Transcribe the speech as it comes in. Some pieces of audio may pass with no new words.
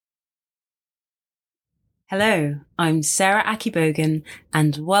Hello, I'm Sarah Akibogan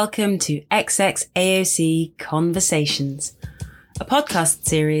and welcome to XXAOC Conversations, a podcast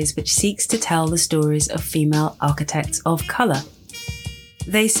series which seeks to tell the stories of female architects of colour.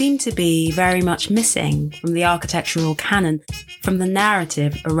 They seem to be very much missing from the architectural canon, from the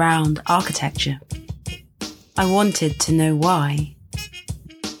narrative around architecture. I wanted to know why.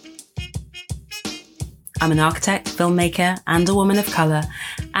 I'm an architect, filmmaker, and a woman of colour,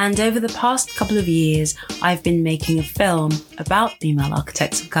 and over the past couple of years, I've been making a film about female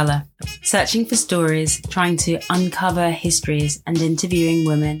architects of colour, searching for stories, trying to uncover histories, and interviewing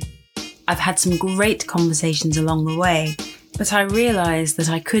women. I've had some great conversations along the way, but I realised that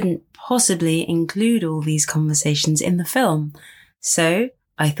I couldn't possibly include all these conversations in the film, so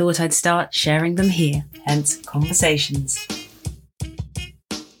I thought I'd start sharing them here, hence Conversations.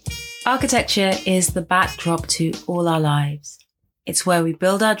 Architecture is the backdrop to all our lives. It's where we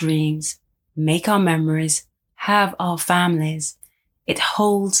build our dreams, make our memories, have our families. It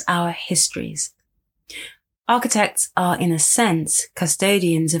holds our histories. Architects are, in a sense,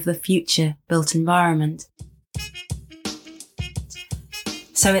 custodians of the future built environment.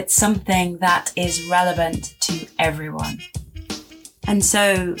 So it's something that is relevant to everyone. And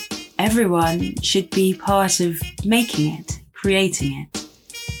so everyone should be part of making it,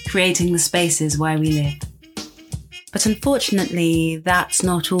 creating the spaces where we live. But unfortunately, that's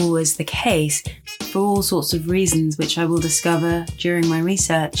not always the case for all sorts of reasons which I will discover during my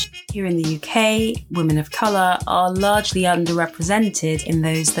research. Here in the UK, women of colour are largely underrepresented in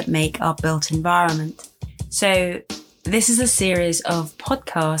those that make our built environment. So this is a series of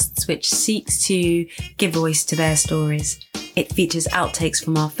podcasts which seeks to give voice to their stories. It features outtakes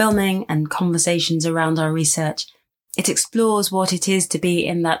from our filming and conversations around our research. It explores what it is to be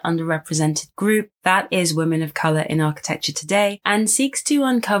in that underrepresented group, that is women of colour in architecture today, and seeks to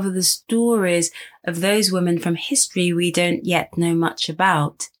uncover the stories of those women from history we don't yet know much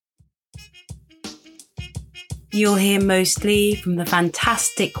about. You'll hear mostly from the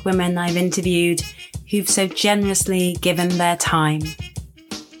fantastic women I've interviewed who've so generously given their time.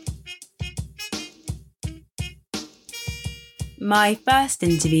 My first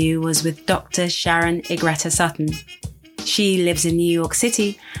interview was with Dr. Sharon Egretta Sutton. She lives in New York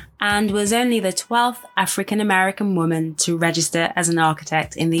City and was only the 12th African-American woman to register as an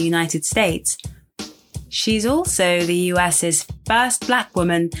architect in the United States. She's also the US's first Black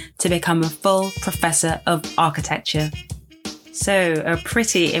woman to become a full professor of architecture. So, a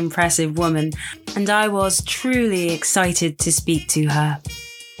pretty impressive woman, and I was truly excited to speak to her.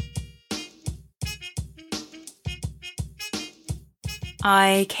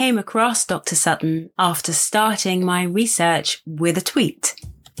 I came across Dr. Sutton after starting my research with a tweet.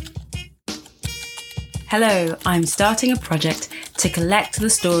 Hello, I'm starting a project to collect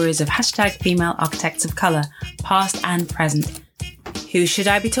the stories of #female architects of colour, past and present. Who should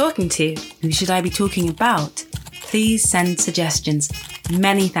I be talking to? Who should I be talking about? Please send suggestions.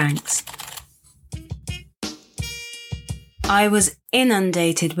 Many thanks. I was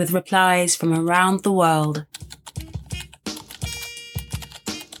inundated with replies from around the world,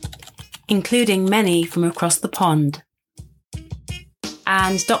 including many from across the pond.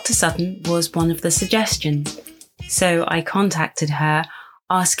 And Dr. Sutton was one of the suggestions, so I contacted her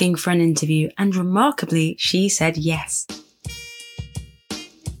asking for an interview, and remarkably, she said yes.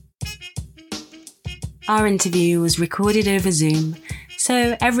 Our interview was recorded over Zoom,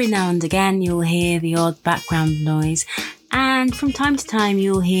 so every now and again you'll hear the odd background noise, and from time to time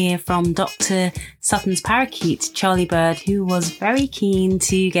you'll hear from Dr. Sutton's parakeet, Charlie Bird, who was very keen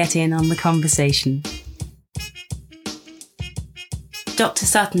to get in on the conversation. Dr.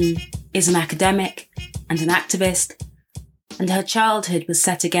 Sutton is an academic and an activist, and her childhood was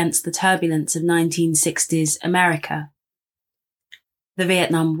set against the turbulence of 1960s America. The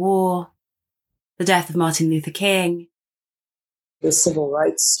Vietnam War, the death of Martin Luther King, the civil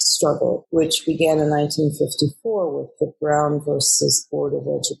rights struggle, which began in 1954 with the Brown versus Board of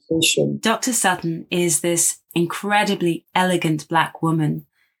Education. Dr. Sutton is this incredibly elegant Black woman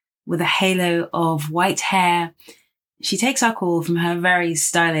with a halo of white hair. She takes our call from her very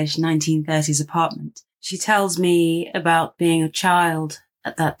stylish 1930s apartment. She tells me about being a child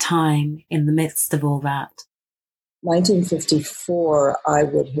at that time in the midst of all that. 1954, I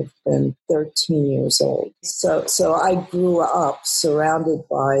would have been 13 years old. So I grew up surrounded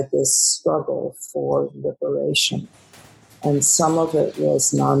by this struggle for liberation. And some of it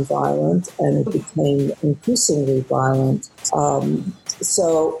was nonviolent, and it became increasingly violent.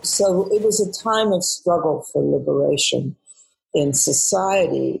 So it was a time of struggle for liberation in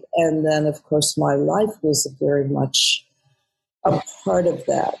society. And then, of course, my life was very much a part of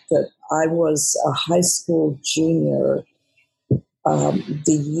that I was a high school junior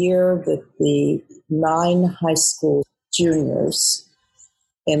the year that the 9 high school juniors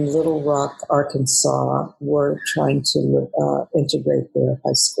in Little Rock, Arkansas, were trying to integrate their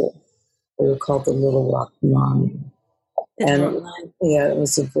high school. They were called the Little Rock Nine. And yeah, it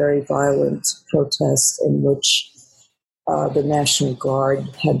was a very violent protest in which the National Guard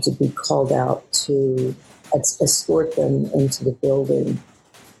had to be called out to escort them into the building.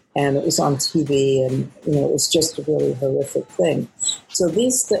 And it was on TV, and it was just a really horrific thing. So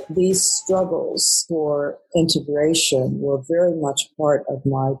these struggles for integration were very much part of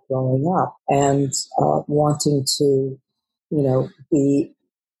my growing up and wanting to,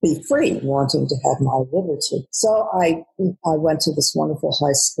 be free, wanting to have my liberty. So I went to this wonderful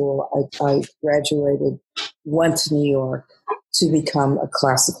high school. I graduated, went to New York to become a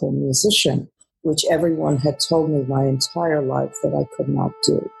classical musician, which everyone had told me my entire life that I could not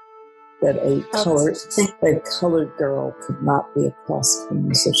do. That a colored girl could not be a classical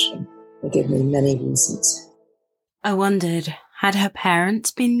musician. They gave me many reasons. I wondered, had her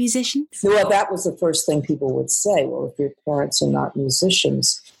parents been musicians? Well, that was the first thing people would say. Well, if your parents are not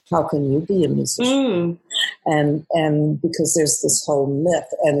musicians, how can you be a musician? And because there's this whole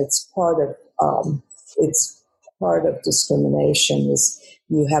myth, and it's part of discrimination is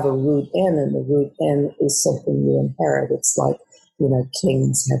you have a root in, and the root in is something you inherit. It's like,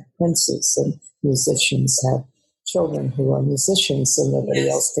 kings have princes and musicians have children who are musicians, so nobody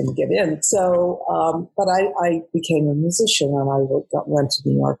else can get in. So, but I became a musician, and I went to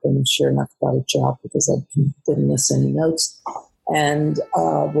New York and sure enough got a job because I didn't miss any notes, and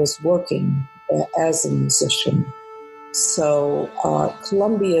was working as a musician. So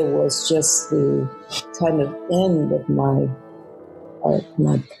Columbia was just the kind of end of my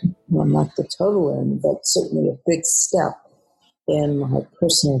not the total end, but certainly a big step in my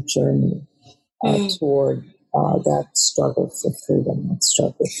personal journey toward that struggle for freedom, that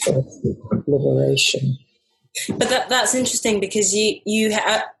struggle for liberation. But that's interesting because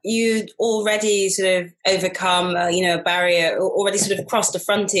you'd already sort of overcome a barrier, already sort of crossed a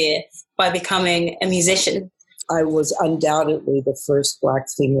frontier by becoming a musician. I was undoubtedly the first Black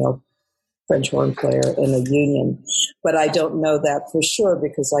female French horn player in a union, but I don't know that for sure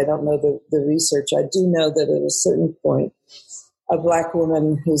because I don't know the research. I do know that at a certain point, a Black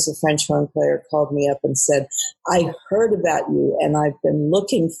woman who's a French horn player called me up and said, I heard about you and I've been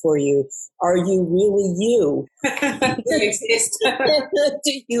looking for you. Are you really you? Do you exist?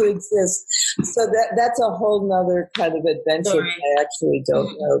 Do you exist? So that's a whole nother kind of adventure. Story. I actually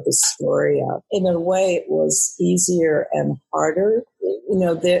don't know the story of. In a way, it was easier and harder.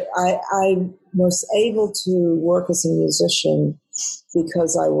 I was able to work as a musician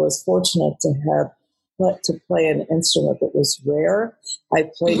because I was fortunate to play an instrument that was rare. I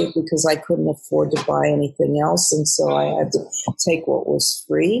played it because I couldn't afford to buy anything else, and so I had to take what was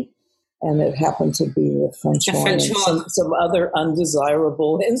free, and it happened to be the French horn and some other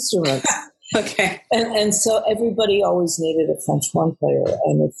undesirable instruments. Okay. And so everybody always needed a French horn player,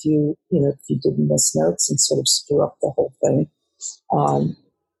 and if you didn't miss notes and sort of screw up the whole thing,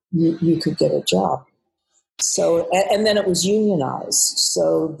 you could get a job. So, and then it was unionized.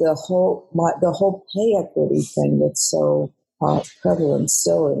 So the whole pay equity thing that's so prevalent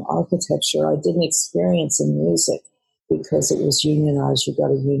still in architecture, I didn't experience in music because it was unionized. You got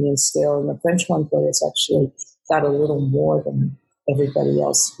a union scale, and the French horn players actually got a little more than everybody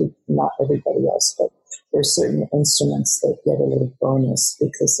else. Not everybody else, but there are certain instruments that get a little bonus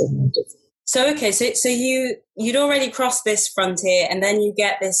because they're more different. So okay, so you'd already crossed this frontier, and then you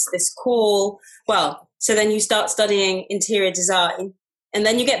get this call. Well, so then you start studying interior design, and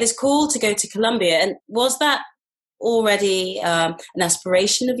then you get this call to go to Columbia. And was that already an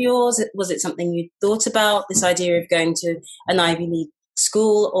aspiration of yours? Was it something you thought about, this idea of going to an Ivy League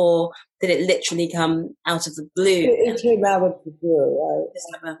school, or did it literally come out of the blue? It came out of the blue.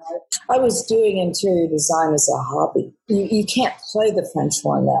 I was doing interior design as a hobby. You can't play the French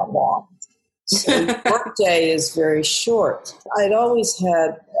horn that long. So workday is very short. I'd always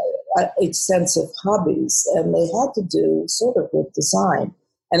had a sense of hobbies, and they had to do sort of with design.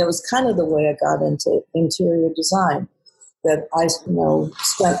 And it was kind of the way I got into interior design, that I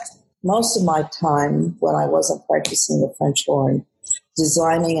spent most of my time when I wasn't practicing the French horn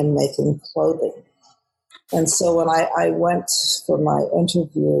designing and making clothing. And so when I went for my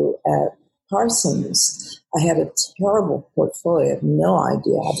interview at Parsons, I had a terrible portfolio. I had no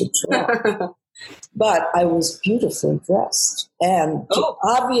idea how to draw. But I was beautifully dressed, and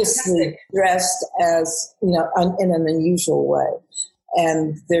obviously fantastic. Dressed as, in an unusual way.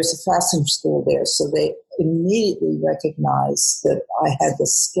 And there's a fashion school there. So they immediately recognized that I had the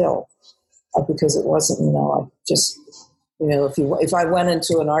skill because it wasn't, I just, if I went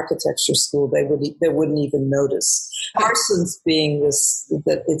into an architecture school, they wouldn't even notice. Parsons, being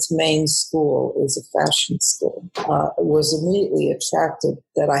that its main school is a fashion school, was immediately attracted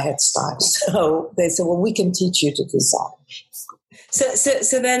that I had style. So they said, well, we can teach you to design.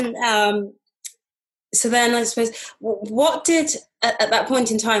 So then I suppose, what did, at that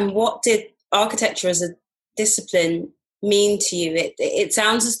point in time, what did architecture as a discipline mean to you? It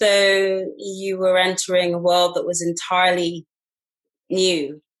sounds as though you were entering a world that was entirely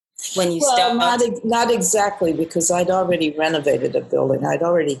new when you started. Not exactly, because I'd already renovated a building. I'd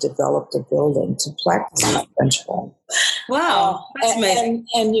already developed a building to practice my French horn. Wow, that's amazing.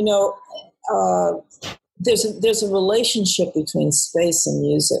 And there's a relationship between space and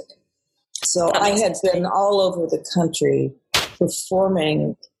music. So I had been all over the country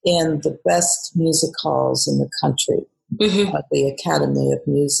performing in the best music halls in the country. Mm-hmm. The Academy of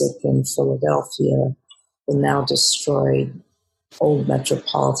Music in Philadelphia, the now destroyed Old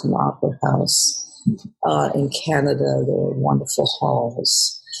Metropolitan Opera House. In Canada, there are wonderful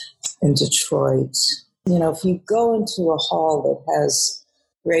halls. In Detroit, if you go into a hall that has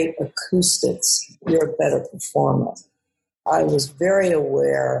great acoustics, you're a better performer. I was very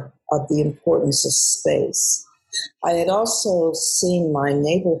aware of the importance of space. I had also seen my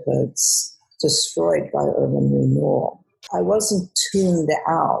neighborhoods destroyed by urban renewal. I wasn't tuned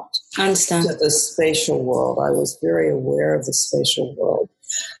out to the spatial world. I was very aware of the spatial world.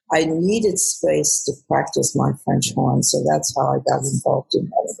 I needed space to practice my French horn, so that's how I got involved in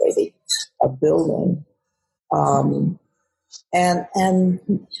renovating a building. And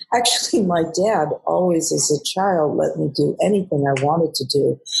actually, my dad always, as a child, let me do anything I wanted to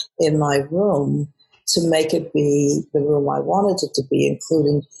do in my room to make it be the room I wanted it to be,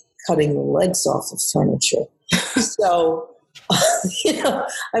 including cutting the legs off of furniture. So, it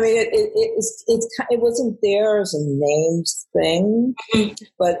wasn't there as a named thing,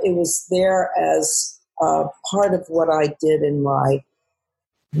 but it was there as part of what I did in my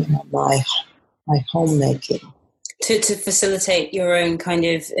homemaking. To facilitate your own kind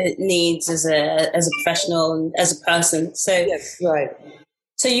of needs as a professional and as a person. So yes, right.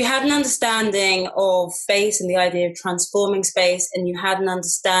 So you had an understanding of space and the idea of transforming space, and you had an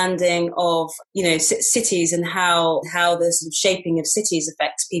understanding of, cities and how the sort of shaping of cities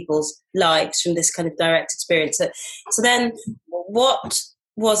affects people's lives from this kind of direct experience. So then what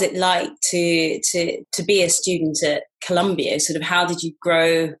was it like to be a student at Columbia? Sort of how did you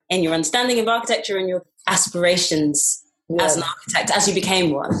grow in your understanding of architecture and your aspirations as an architect as you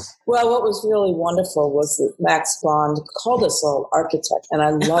became one? Well, what was really wonderful was that Max Bond called us all architects, and I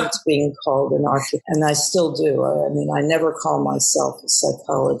loved being called an architect, and I still do. I mean, I never call myself a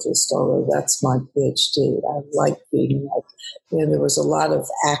psychologist, although that's my PhD. I like being there was a lot of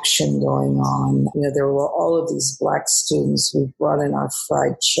action going on. There were all of these black students who brought in our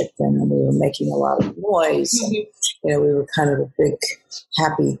fried chicken, and we were making a lot of noise. Mm-hmm. And, we were kind of a big,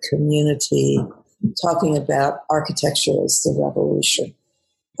 happy community talking about architecture as the revolution.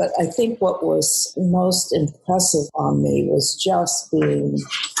 But I think what was most impressive on me was just being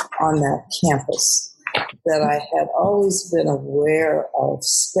on that campus, that I had always been aware of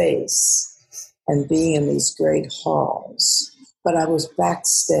space and being in these great halls. But I was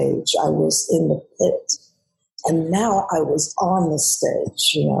backstage. I was in the pit. And now I was on the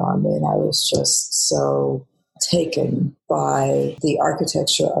stage. I was just so taken by the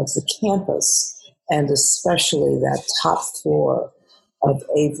architecture of the campus, and especially that top floor of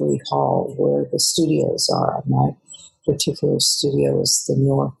Ivory Hall where the studios are. My particular studio is the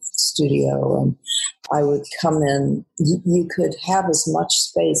North Studio, and I would come in. You could have as much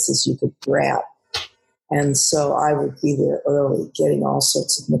space as you could grab. And so I would be there early, getting all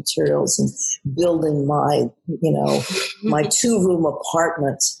sorts of materials and building my, my 2-room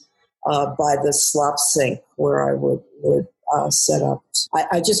apartment by the slop sink where I would set up.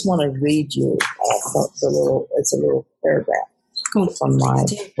 I just want to read you it's a little paragraph from my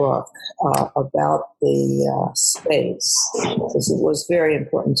book about the space, because it was very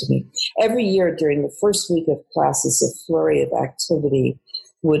important to me. Every year during the first week of classes, a flurry of activity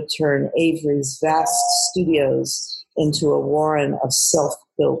would turn Avery's vast studios into a warren of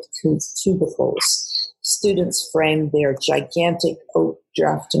self-built cubicles. Students framed their gigantic oak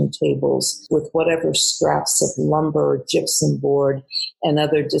drafting tables with whatever scraps of lumber, gypsum board, and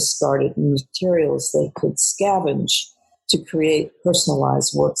other discarded materials they could scavenge to create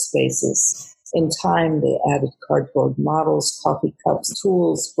personalized workspaces. In time, they added cardboard models, coffee cups,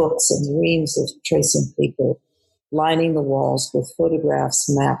 tools, books, and reams of tracing paper. lining the walls with photographs,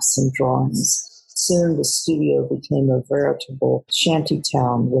 maps, and drawings. Soon the studio became a veritable shanty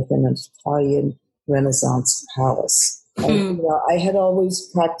town within an Italian Renaissance palace. And, I had always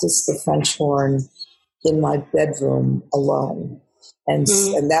practiced the French horn in my bedroom alone. And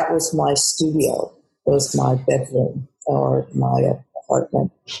that was my studio, was my bedroom or my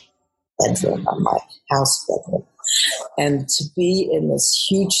apartment bedroom, or my house bedroom. And to be in this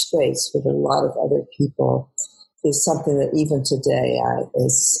huge space with a lot of other people is something that even today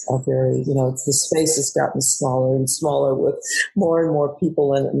is a very, the space has gotten smaller and smaller with more and more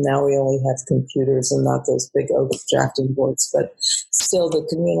people in it. And now we only have computers and not those big oak drafting boards. But still, the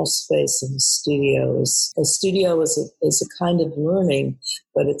communal space of the studio is a kind of learning,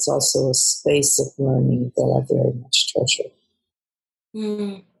 but it's also a space of learning that I very much treasure.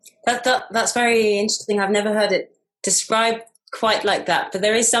 That's very interesting. I've never heard it described quite like that, but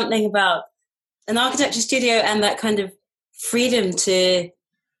there is something about an architecture studio and that kind of freedom to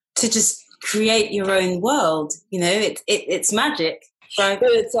just create your own world. It's magic. Right? But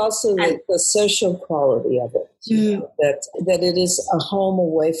it's also the social quality of it. That it is a home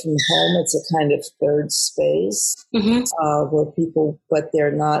away from home. It's a kind of third space where people, but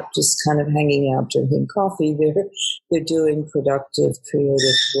they're not just kind of hanging out drinking coffee. They're doing productive,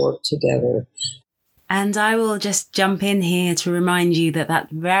 creative work together. And I will just jump in here to remind you that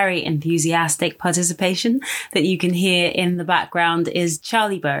very enthusiastic participation that you can hear in the background is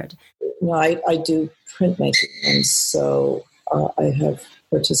Charlie Bird. I do printmaking, and so I have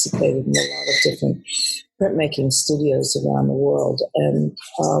participated in a lot of different printmaking studios around the world, and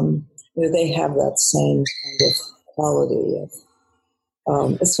they have that same kind of quality of.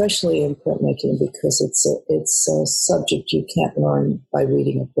 Especially in printmaking, because it's a subject you can't learn by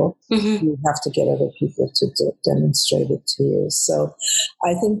reading a book. You have to get other people to demonstrate it to you. So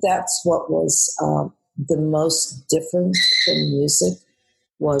I think that's what was the most different from music,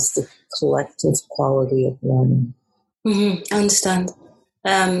 was the collective quality of learning. I understand.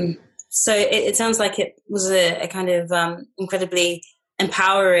 So it sounds like it was a kind of incredibly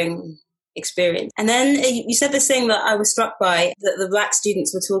empowering experience. And then you said this thing that I was struck by, that the Black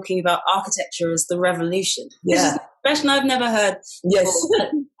students were talking about architecture as the revolution. Yeah. This is an expression I've never heard Yes. before.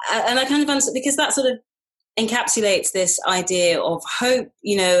 And I kind of understand, because that sort of encapsulates this idea of hope,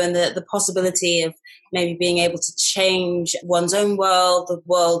 and the possibility of maybe being able to change one's own world, the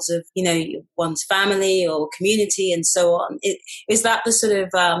worlds of, one's family or community and so on. Is that the sort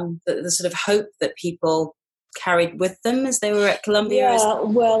of the sort of hope that people carried with them as they were at Columbia? Yeah,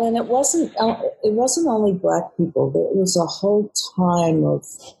 well, and it wasn't only Black people. It was a whole time of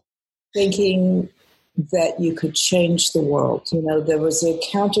thinking that you could change the world. There was a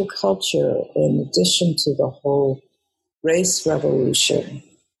counterculture in addition to the whole race revolution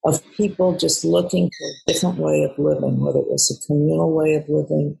of people just looking for a different way of living, whether it was a communal way of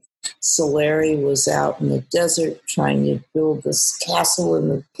living. Solari was out in the desert trying to build this castle in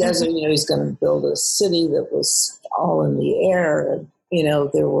the desert. He's going to build a city that was all in the air. And,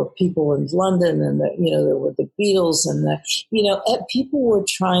 there were people in London, and, there were the Beatles, and, people were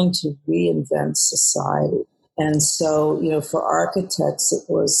trying to reinvent society. And so, for architects, it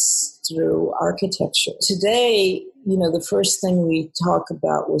was through architecture. Today, the first thing we talk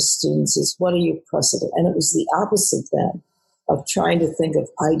about with students is, what are your precedents? And it was the opposite then, of trying to think of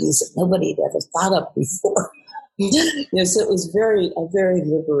ideas that nobody had ever thought of before. So it was a very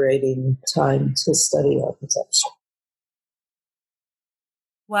liberating time to study architecture.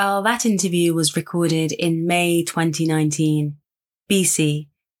 Well, that interview was recorded in May 2019, BC,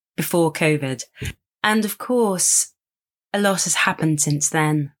 before COVID. And of course, a lot has happened since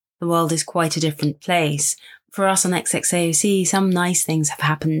then. The world is quite a different place. For us on XXAOC, some nice things have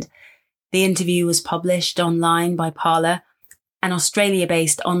happened. The interview was published online by Parler, an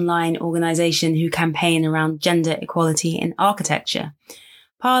Australia-based online organisation who campaign around gender equality in architecture.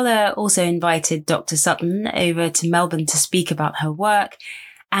 Parler also invited Dr Sutton over to Melbourne to speak about her work.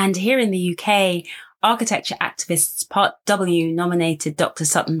 And here in the UK, architecture activists Part W nominated Dr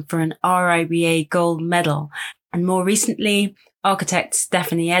Sutton for an RIBA Gold Medal. And more recently, architect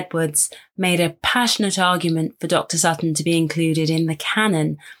Stephanie Edwards made a passionate argument for Dr Sutton to be included in the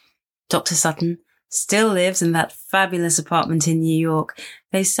canon. Dr Sutton still lives in that fabulous apartment in New York,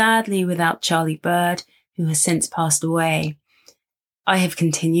 though sadly without Charlie Bird, who has since passed away. I have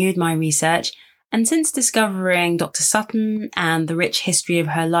continued my research, and since discovering Dr. Sutton and the rich history of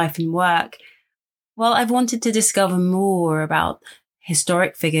her life and work, well, I've wanted to discover more about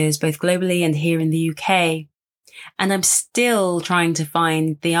historic figures both globally and here in the UK. And I'm still trying to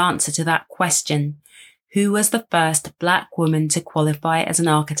find the answer to that question. Who was the first Black woman to qualify as an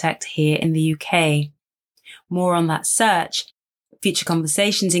architect here in the UK? more on that search. Future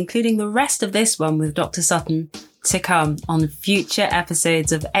conversations, including the rest of this one with Dr. Sutton, to come on future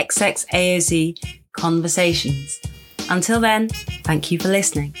episodes of XXAOC Conversations. Until then, thank you for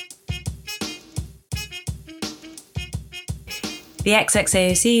listening. The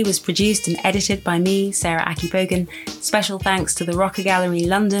XXAOC was produced and edited by me, Sarah Aki-Bogan. Special thanks to the Rocker Gallery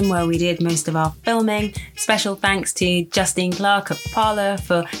London, where we did most of our filming. Special thanks to Justine Clark at Parlour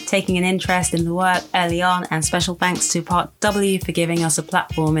for taking an interest in the work early on, and special thanks to Part W for giving us a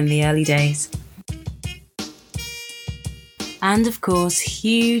platform in the early days. And of course,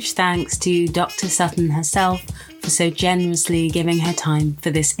 huge thanks to Dr. Sutton herself for so generously giving her time for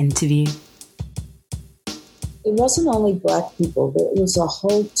this interview. It wasn't only Black people. There was a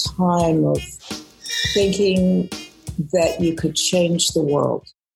whole time of thinking that you could change the world.